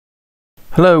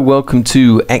Hello, welcome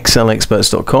to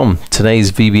excelexperts.com.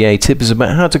 Today's VBA tip is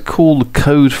about how to call the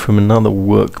code from another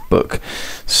workbook.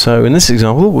 So in this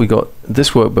example, we got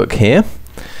this workbook here,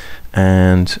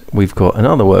 and we've got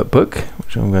another workbook,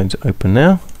 which I'm going to open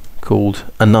now, called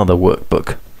Another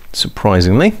Workbook,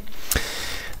 surprisingly.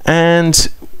 And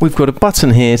we've got a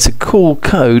button here to call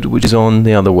code which is on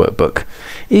the other workbook.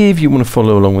 If you want to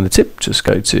follow along with the tip, just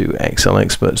go to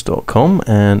excelexperts.com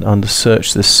and under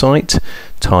search this site,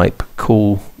 type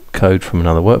call code from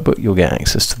another workbook. You'll get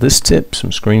access to this tip,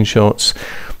 some screenshots,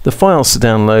 the files to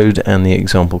download and the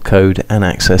example code, and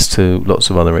access to lots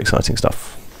of other exciting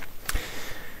stuff.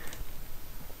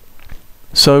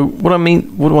 So what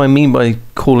do I mean by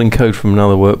calling code from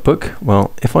another workbook?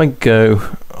 Well, if I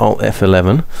go Alt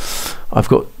F11, I've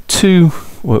got two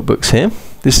workbooks here.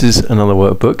 This is another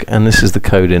workbook and this is the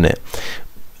code in it.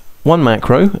 One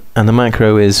macro, and the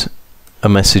macro is a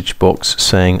message box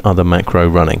saying other macro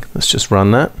running. Let's just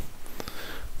run that.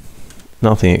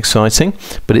 Nothing exciting,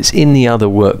 but it's in the other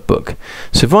workbook.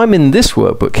 So if I'm in this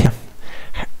workbook here,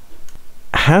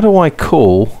 how do I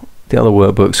call the other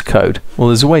workbook's code? Well,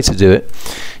 there's a way to do it.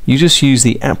 You just use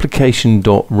the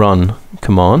application.run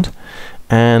command,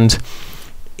 and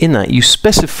in that you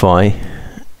specify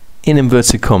in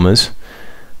inverted commas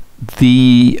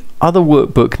the other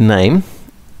workbook name,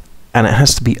 and it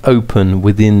has to be open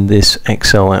within this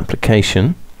Excel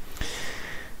application.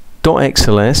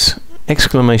 .xls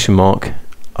exclamation mark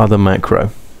other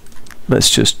macro. Let's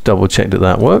just double check that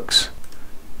that works,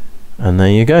 and there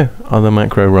you go, other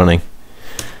macro running.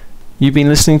 You've been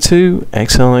listening to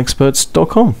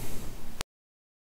excelexperts.com.